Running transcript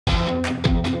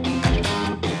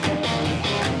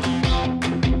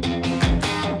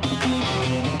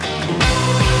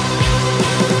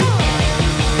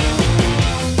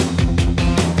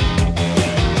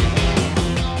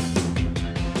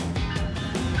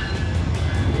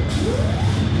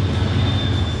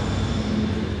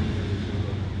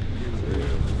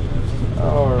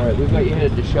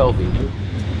to Shelby.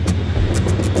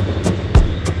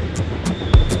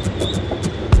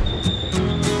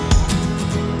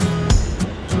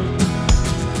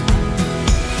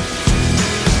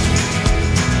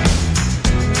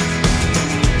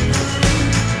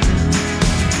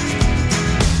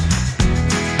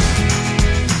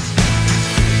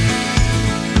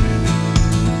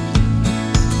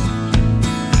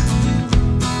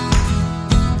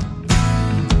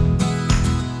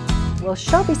 Well,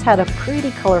 Shelby's had a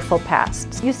pretty colorful past.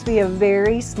 It used to be a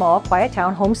very small, quiet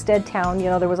town, homestead town. You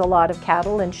know, there was a lot of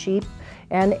cattle and sheep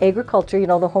and agriculture. You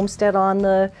know, the homestead on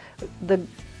the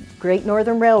Great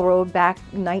Northern Railroad back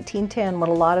in 1910, when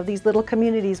a lot of these little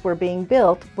communities were being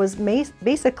built, was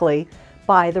basically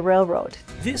by the railroad.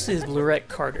 This is Lorette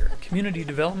Carter, Community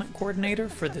Development Coordinator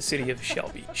for the City of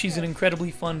Shelby. She's an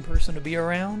incredibly fun person to be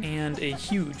around and a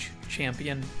huge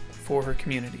champion for her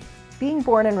community. Being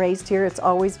born and raised here, it's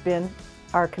always been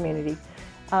our community.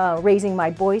 Raising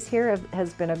my boys here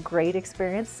has been a great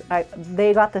experience.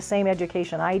 They got the same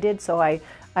education I did, so I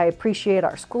appreciate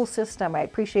our school system. I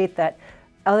appreciate that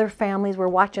other families were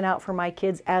watching out for my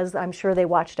kids, as I'm sure they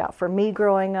watched out for me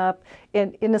growing up.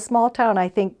 In a small town, I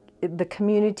think the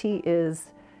community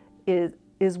is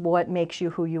what makes you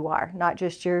who you are. Not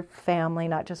just your family,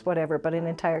 not just whatever, but an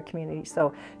entire community.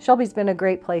 So Shelby's been a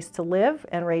great place to live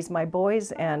and raise my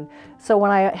boys. And so when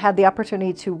I had the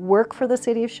opportunity to work for the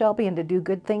city of Shelby and to do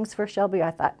good things for Shelby, I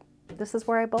thought, this is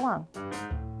where I belong.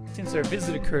 Since our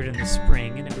visit occurred in the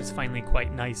spring and it was finally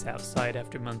quite nice outside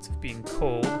after months of being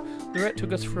cold, Lorette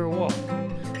took us for a walk.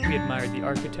 We admired the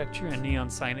architecture and neon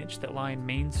signage that line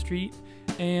Main Street,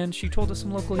 and she told us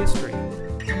some local history.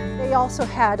 They also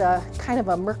had a kind of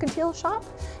a mercantile shop,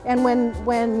 and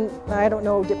when I don't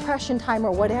know, Depression time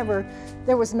or whatever,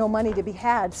 there was no money to be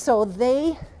had. So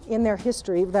they, in their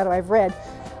history that I've read,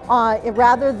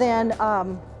 rather than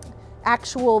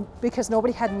because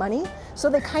nobody had money, so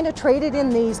they kind of traded in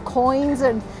these coins,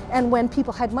 and when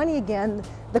people had money again,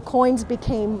 the coins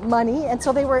became money, and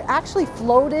so they were actually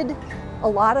floated a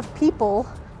lot of people,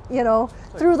 you know,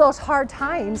 through those hard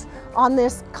times on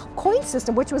this coin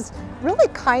system, which was really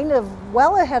kind of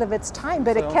well ahead of its time,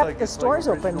 but it kept the stores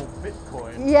open.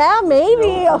 Bitcoin. Yeah,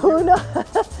 maybe, who knows?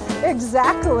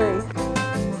 Exactly.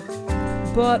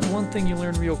 But one thing you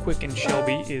learn real quick in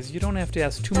Shelby is you don't have to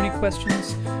ask too many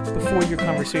questions before your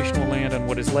conversation will land on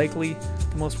what is likely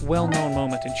the most well-known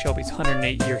moment in Shelby's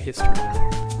 108-year history.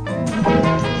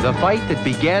 The fight that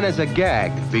began as a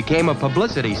gag became a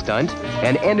publicity stunt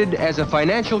and ended as a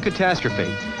financial catastrophe.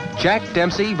 Jack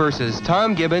Dempsey versus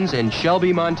Tom Gibbons in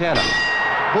Shelby, Montana.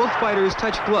 Both fighters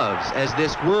touch gloves as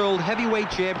this World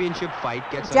Heavyweight Championship fight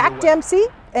gets Jack underway. Dempsey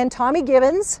and Tommy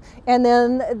Gibbons, and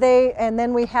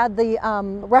then we had the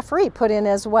referee put in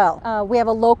as well. We have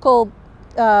a local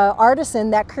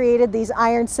artisan that created these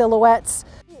iron silhouettes.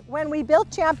 When we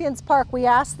built Champions Park, we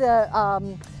asked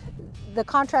the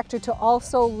contractor to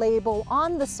also label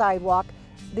on the sidewalk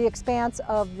the expanse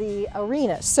of the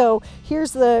arena. So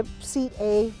here's the seat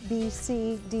A, B,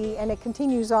 C, D, and it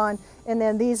continues on, and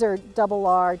then these are double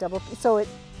R, so it,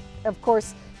 of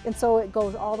course, and so it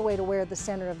goes all the way to where the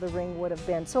center of the ring would have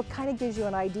been. So it kind of gives you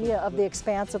an idea of the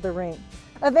expanse of the ring.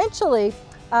 Eventually,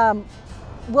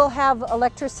 we'll have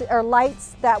electricity or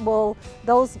lights that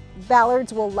those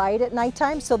ballards will light at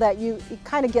nighttime, so that you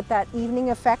kind of get that evening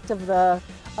effect of the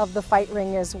fight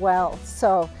ring as well.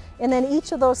 So, and then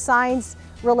each of those signs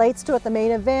relates to it: the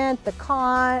main event, the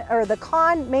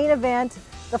con main event,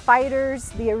 the fighters,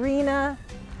 the arena,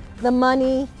 the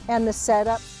money, and the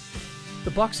setup. The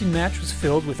boxing match was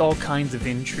filled with all kinds of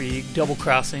intrigue, double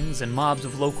crossings, and mobs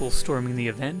of locals storming the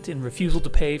event in refusal to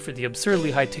pay for the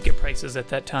absurdly high ticket prices at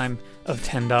that time of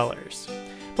 $10.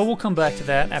 But we'll come back to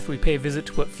that after we pay a visit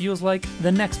to what feels like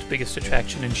the next biggest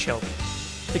attraction in Shelby.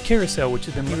 The carousel, which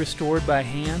has been restored by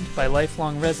hand by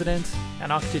lifelong resident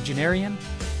and octogenarian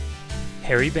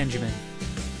Harry Benjamin.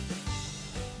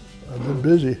 I've been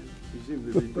busy. You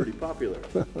seem to be pretty popular.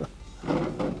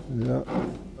 Yeah,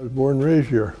 I was born and raised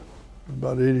here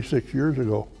about 86 years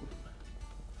ago.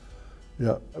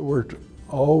 Yeah, I worked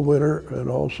all winter and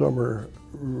all summer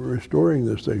restoring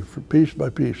this thing piece by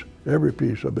piece. Every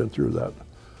piece I've been through that.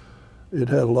 It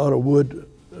had a lot of wood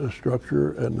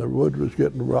structure, and the wood was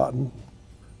getting rotten,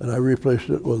 and I replaced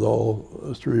it with all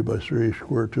 3x3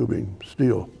 square tubing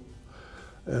steel.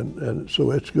 And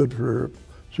so it's good for,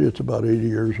 see, it's about 80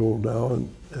 years old now,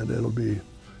 and it'll be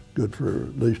good for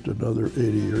at least another 80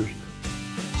 years.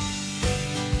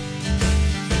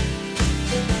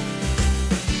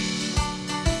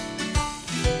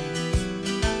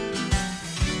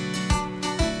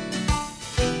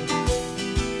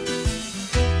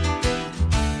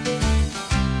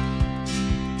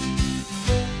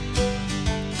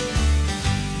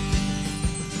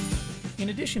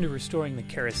 addition to restoring the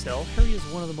carousel, Harry is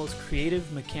one of the most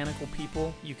creative mechanical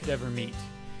people you could ever meet.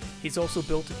 He's also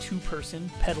built a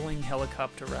two-person pedaling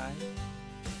helicopter ride,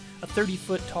 a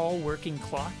 30-foot tall working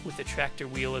clock with a tractor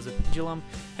wheel as a pendulum,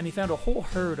 and he found a whole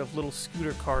herd of little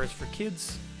scooter cars for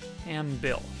kids and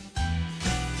Bill.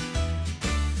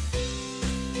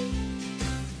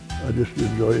 I just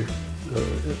enjoy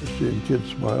seeing kids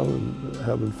smile and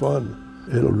having fun.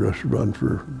 It'll just run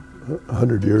for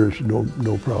 100 years,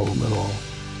 no problem at all.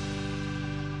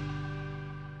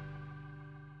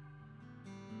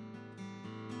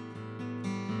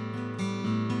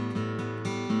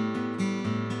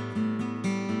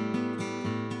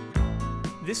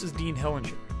 This is Dean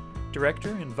Hellinger,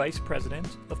 Director and Vice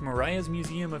President of Mariah's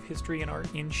Museum of History and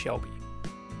Art in Shelby.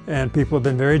 And people have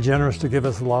been very generous to give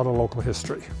us a lot of local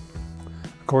history.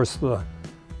 Of course, the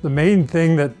main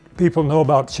thing that people know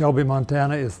about Shelby,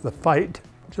 Montana is the fight,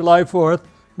 July 4th,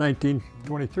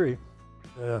 1923.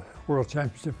 The World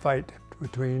Championship fight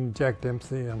between Jack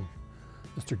Dempsey and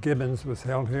Mr. Gibbons was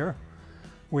held here.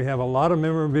 We have a lot of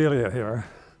memorabilia here.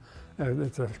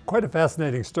 It's quite a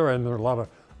fascinating story, and there are a lot of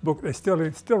books.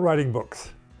 They're still writing books.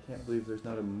 I can't believe there's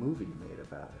not a movie made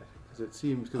about it. Because it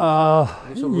seems, so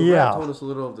yeah. told us a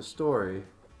little of the story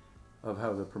of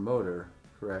how the promoter,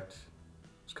 correct,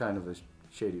 was kind of a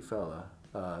shady fella.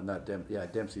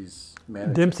 Dempsey's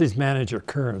manager. Dempsey's manager,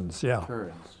 Kearns, yeah.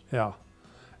 Kearns. Yeah.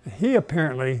 He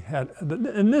apparently had,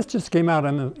 and this just came out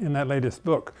in that latest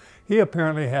book, he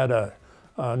apparently had a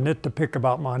nit to pick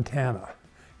about Montana.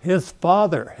 His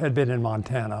father had been in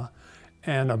Montana,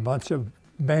 and a bunch of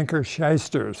banker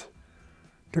shysters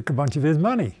took a bunch of his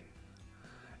money.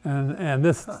 And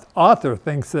this author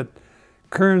thinks that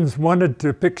Kearns wanted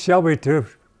to pick Shelby to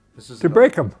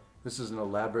break him. This is an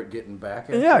elaborate getting back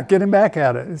at it? Yeah, getting back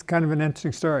at it. It's kind of an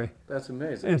interesting story. That's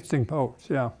amazing. Interesting post,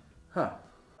 yeah. Huh.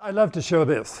 I'd love to show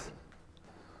this.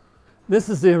 This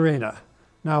is the arena.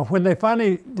 Now, when they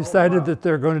finally decided that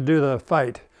they're going to do the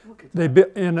fight, they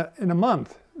in a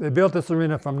month, they built this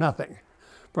arena from nothing,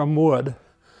 from wood,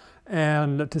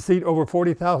 and to seat over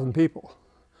 40,000 people.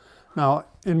 Now,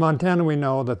 in Montana, we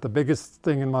know that the biggest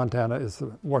thing in Montana is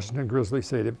the Washington Grizzly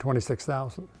Stadium,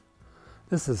 26,000.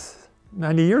 This is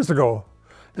 90 years ago,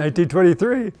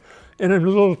 1923, in a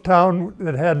little town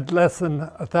that had less than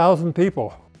 1,000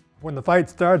 people. When the fight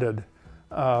started,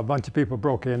 a bunch of people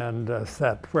broke in and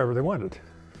sat wherever they wanted.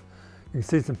 You can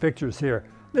see some pictures here.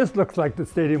 This looks like the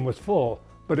stadium was full,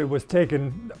 but it was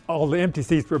taken, all the empty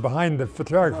seats were behind the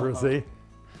photographer, see?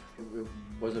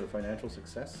 Was it a financial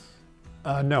success?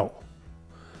 No.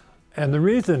 And the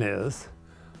reason is,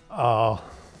 the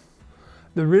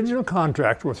original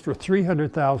contract was for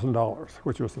 $300,000,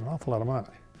 which was an awful lot of money.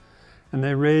 And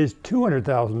they raised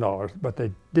 $200,000, but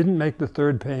they didn't make the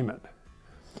third payment.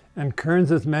 And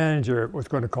Kearns' manager was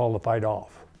going to call the fight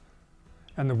off.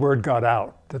 And the word got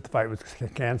out that the fight was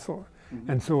canceled.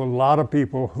 Mm-hmm. And so a lot of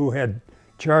people who had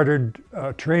chartered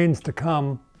trains to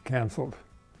come canceled.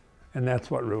 And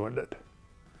that's what ruined it.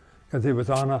 Because he was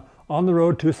on the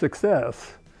road to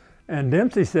success. And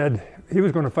Dempsey said he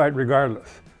was going to fight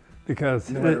regardless. Because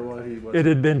it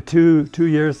had been two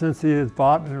years since he had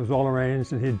fought, and it was all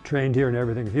arranged, and he'd trained here and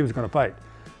everything. He was going to fight.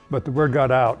 But the word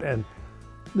got out, and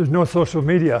there's no social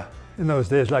media in those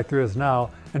days like there is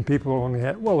now, and people only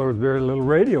had, well, there was very little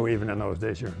radio even in those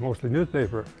days here, mostly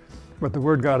newspaper. But the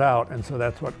word got out, and so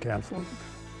that's what canceled.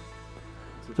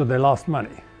 So they lost money.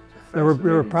 There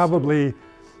were probably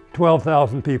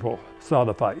 12,000 people saw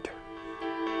the fight.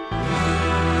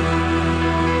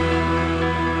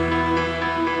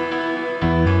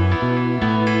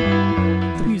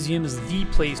 The museum is the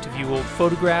place to view old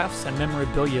photographs and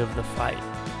memorabilia of the fight,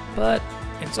 but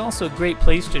it's also a great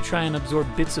place to try and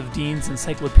absorb bits of Dean's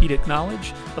encyclopedic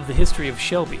knowledge of the history of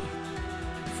Shelby.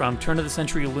 From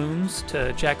turn-of-the-century looms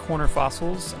to Jack Horner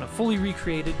fossils and a fully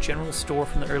recreated general store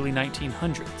from the early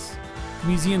 1900s. The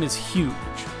museum is huge.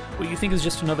 What you think is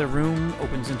just another room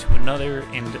opens into another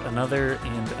and another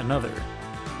and another.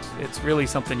 It's really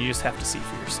something you just have to see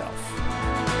for yourself.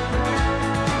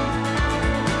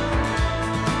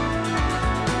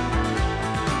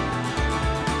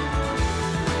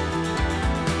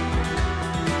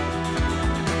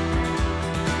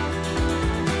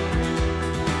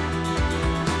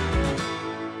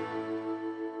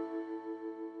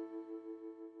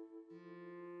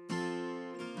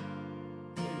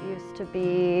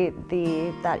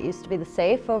 That used to be the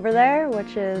safe over there,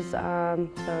 which is, so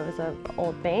it was an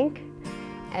old bank.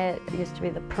 It used to be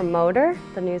the Promoter,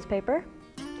 the newspaper.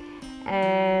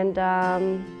 And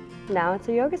now it's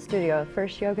a yoga studio,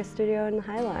 first yoga studio in the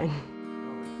High Line.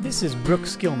 This is Brooke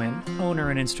Skillman,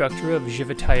 owner and instructor of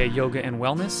Jivataya Yoga and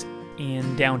Wellness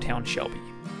in downtown Shelby.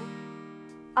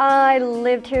 I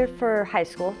lived here for high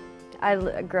school. I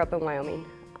grew up in Wyoming.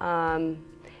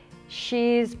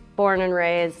 She's born and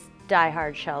raised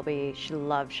diehard Shelby. She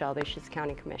loves Shelby. She's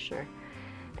county commissioner.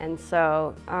 And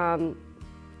so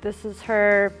this is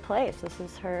her place. This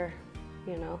is her,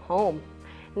 you know, home.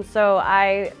 And so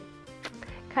I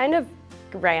kind of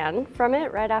ran from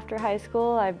it right after high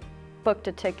school. I booked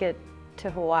a ticket to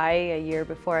Hawaii a year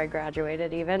before I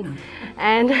graduated even,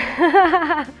 and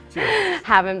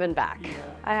haven't been back. Yeah.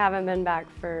 I haven't been back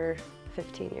for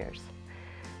 15 years.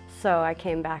 So I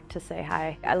came back to say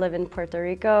hi. I live in Puerto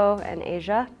Rico and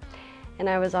Asia, and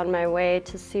I was on my way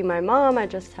to see my mom. I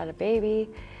just had a baby.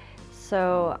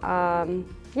 So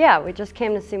yeah, we just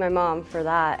came to see my mom for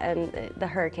that, and the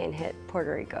hurricane hit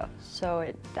Puerto Rico. So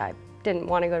I didn't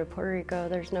want to go to Puerto Rico.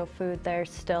 There's no food there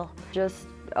still. Just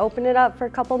open it up for a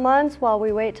couple months while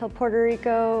we wait till Puerto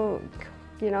Rico,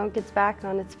 you know, gets back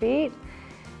on its feet.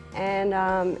 And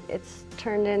it's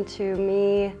turned into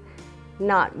me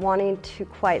not wanting to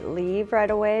quite leave right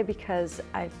away because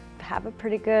I have a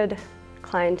pretty good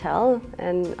clientele,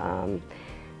 and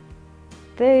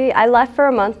I left for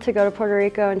a month to go to Puerto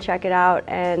Rico and check it out,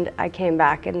 and I came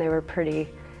back and they were pretty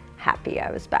happy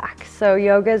I was back. So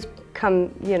yoga's come,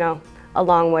 you know, a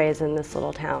long ways in this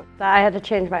little town. I had to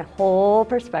change my whole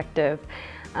perspective,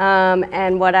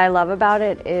 and what I love about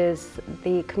it is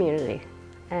the community.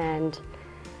 And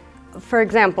for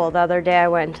example, the other day I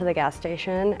went to the gas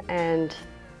station and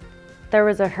there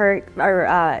was a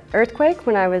earthquake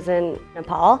when I was in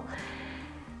Nepal.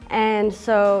 And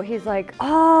so he's like,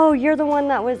 oh, you're the one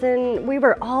that was in, we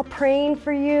were all praying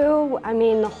for you. I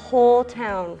mean, the whole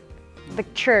town, the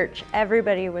church,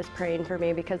 everybody was praying for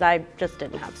me because I just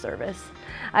didn't have service.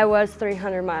 I was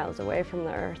 300 miles away from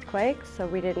the earthquake, so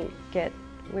we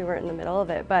weren't in the middle of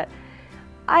it, but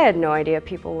I had no idea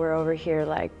people were over here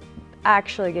like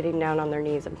actually getting down on their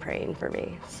knees and praying for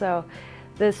me. So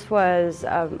this was,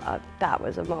 that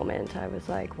was a moment. I was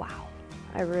like, wow,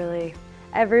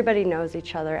 everybody knows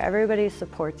each other, everybody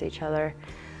supports each other,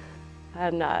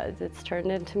 and it's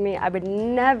turned into me. I would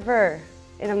never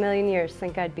in a million years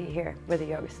think I'd be here with a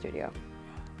yoga studio.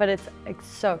 But it's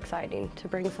so exciting to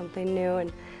bring something new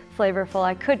and flavorful.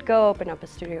 I could go open up a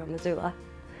studio in Missoula,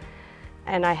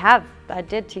 and I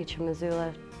did teach in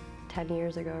Missoula 10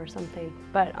 years ago or something,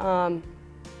 but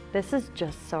this is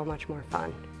just so much more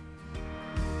fun.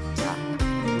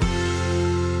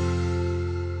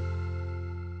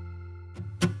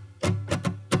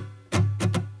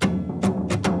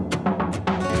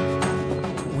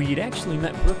 We'd actually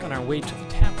met Brooke on our way to the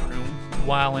tap room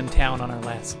while in town on our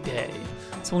last day.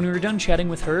 So when we were done chatting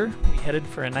with her, we headed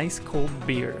for a nice cold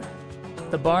beer.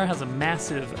 The bar has a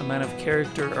massive amount of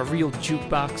character, a real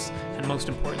jukebox, and most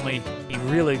importantly, a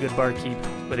really good barkeep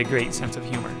with a great sense of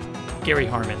humor. Gary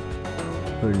Harmon.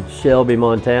 We're in Shelby,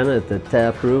 Montana at the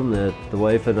tap room that the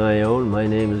wife and I own. My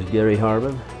name is Gary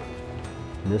Harmon.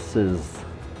 And this is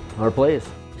our place.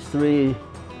 These 3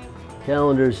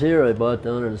 calendars here I bought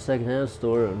down at a secondhand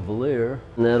store in Valier.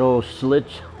 And that old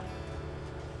Schlitz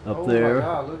up there,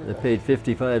 I paid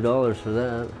 $55 for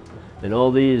that. And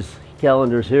all these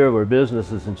calendars here were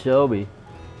businesses in Shelby.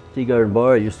 Tea Garden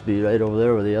Bar used to be right over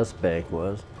there where the S Bank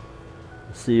was.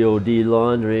 COD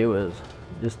Laundry was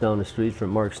just down the street from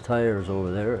Mark's Tires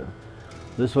over there.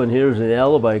 This one here is an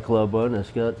Alibi Club one. It's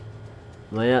got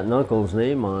my aunt and uncle's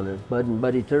name on it. Bud and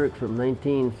Buddy Turk from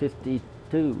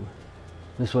 1952.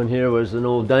 This one here was an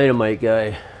old dynamite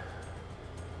guy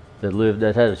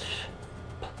that had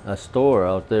a store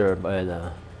out there by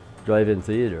the drive-in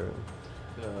theater.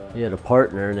 He had a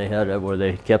partner, and they had it where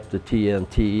they kept the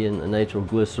TNT and the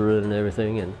nitroglycerin and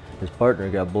everything, and his partner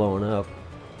got blown up.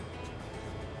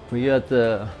 We got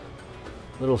the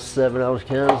little 7-ounce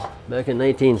cans. Back in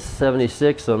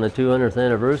 1976, on the 200th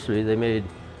anniversary, they made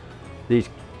these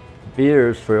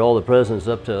beers for all the presidents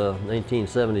up to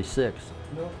 1976.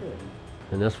 No kidding.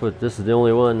 And this is the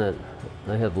only one that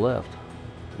I have left,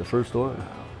 the first one. Wow.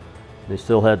 They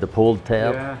still had the pulled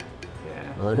tab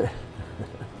on it.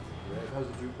 How's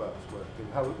the jukebox work?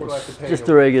 What do I have to pay? Just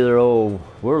a regular old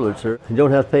Wurlitzer. You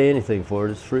don't have to pay anything for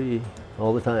it. It's free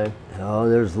all the time. Oh,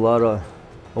 there's a lot of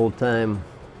old-time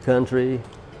country,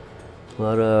 a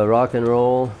lot of rock and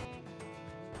roll,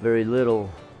 very little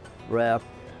rap.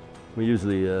 We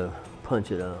usually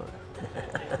punch it out.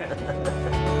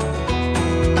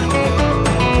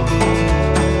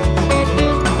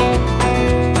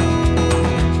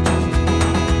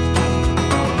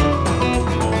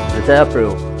 The tap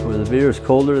room, where the beer is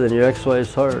colder than your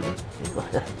ex-wife's heart.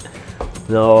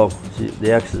 No,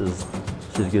 the ex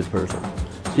she's a good person.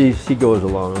 She goes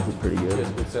along with it pretty good. She has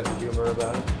a good sense of humor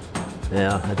about it?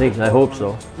 Yeah, I hope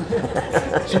so.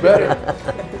 It's better.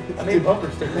 I made bumper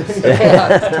stickers. Yeah,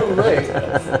 it's too late.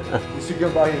 You should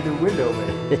go buy a new window,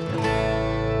 man.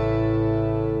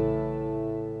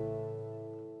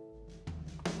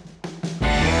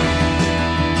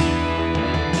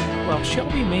 While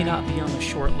Shelby may not be on the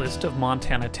short list of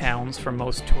Montana towns for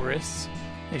most tourists,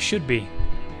 it should be.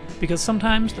 Because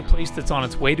sometimes the place that's on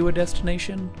its way to a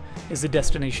destination is the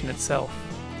destination itself.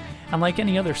 Unlike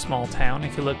any other small town,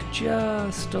 if you look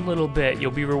just a little bit, you'll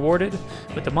be rewarded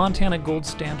with the Montana gold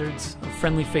standards of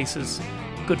friendly faces,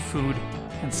 good food,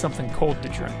 and something cold to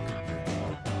drink.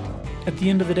 At the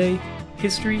end of the day,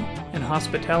 history and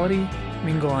hospitality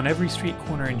mingle on every street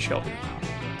corner in Shelby.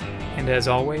 And as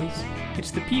always,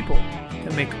 it's the people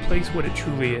that make a place what it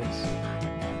truly is.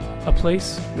 A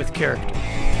place with character.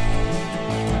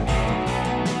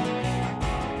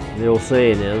 The old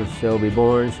saying is, shall be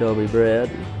born, shall be bred.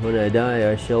 When I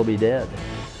die, I shall be dead.